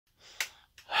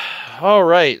All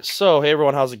right, so hey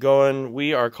everyone, how's it going?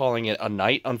 We are calling it a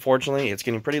night, unfortunately. It's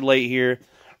getting pretty late here.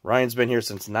 Ryan's been here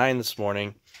since 9 this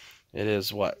morning. It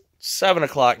is, what, 7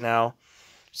 o'clock now.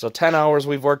 So 10 hours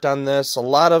we've worked on this. A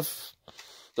lot of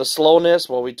the slowness,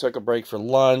 well, we took a break for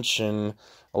lunch, and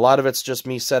a lot of it's just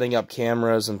me setting up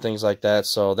cameras and things like that.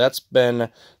 So that's been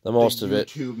the most of it.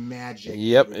 YouTube magic.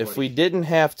 Yep, everybody. if we didn't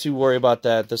have to worry about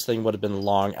that, this thing would have been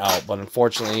long out. But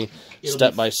unfortunately,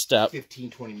 step by step,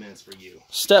 15-20 minutes for you.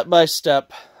 Step by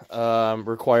step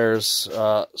requires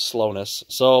slowness.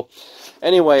 So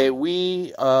anyway,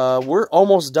 we're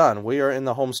almost done. We are in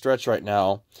the home stretch right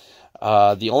now.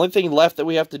 The only thing left that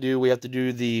we have to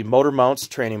do the motor mounts,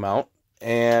 training mount,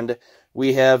 and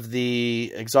we have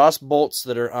the exhaust bolts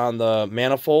that are on the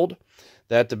manifold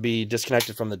that have to be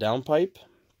disconnected from the downpipe.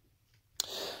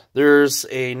 There's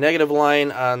a negative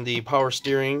line on the power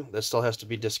steering that still has to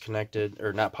be disconnected,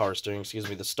 or not power steering, excuse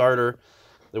me, the starter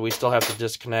that we still have to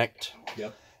disconnect.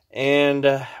 Yep.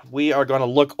 And we are going to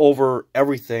look over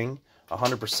everything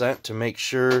 100% to make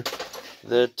sure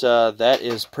that that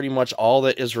is pretty much all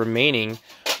that is remaining.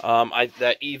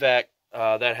 That evac,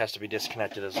 that has to be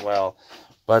disconnected as well.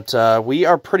 But we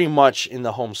are pretty much in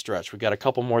the home stretch. We've got a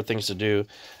couple more things to do,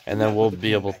 and then we'll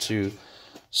be able to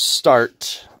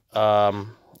start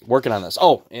working on this.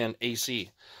 Oh, and AC.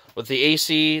 With the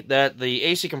AC, the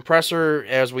AC compressor,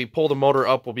 as we pull the motor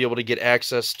up, we'll be able to get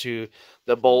access to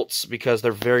the bolts because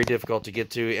they're very difficult to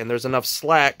get to. And there's enough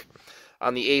slack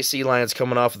on the AC lines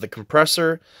coming off of the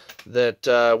compressor that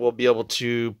we'll be able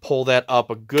to pull that up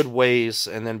a good ways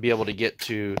and then be able to get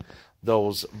to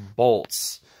those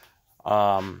bolts.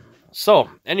 So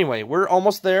anyway, we're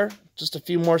almost there. Just a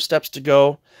few more steps to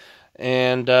go,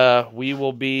 and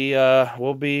we'll be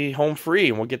home free,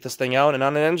 and we'll get this thing out and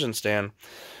on an engine stand.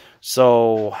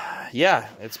 So yeah,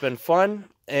 it's been fun,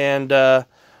 and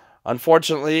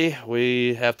unfortunately,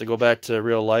 we have to go back to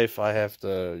real life. I have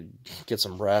to get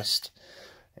some rest,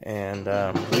 and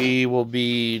we will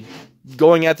be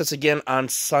going at this again on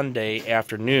Sunday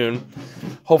afternoon.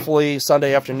 Hopefully,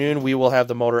 Sunday afternoon, we will have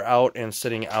the motor out and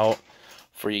sitting out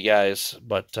for you guys.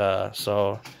 But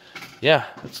so yeah,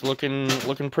 it's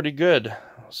looking pretty good.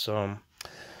 So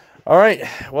all right,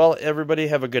 well, everybody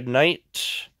have a good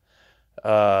night,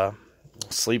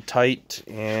 sleep tight,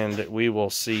 and we will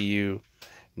see you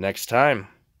next time.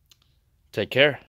 Take care.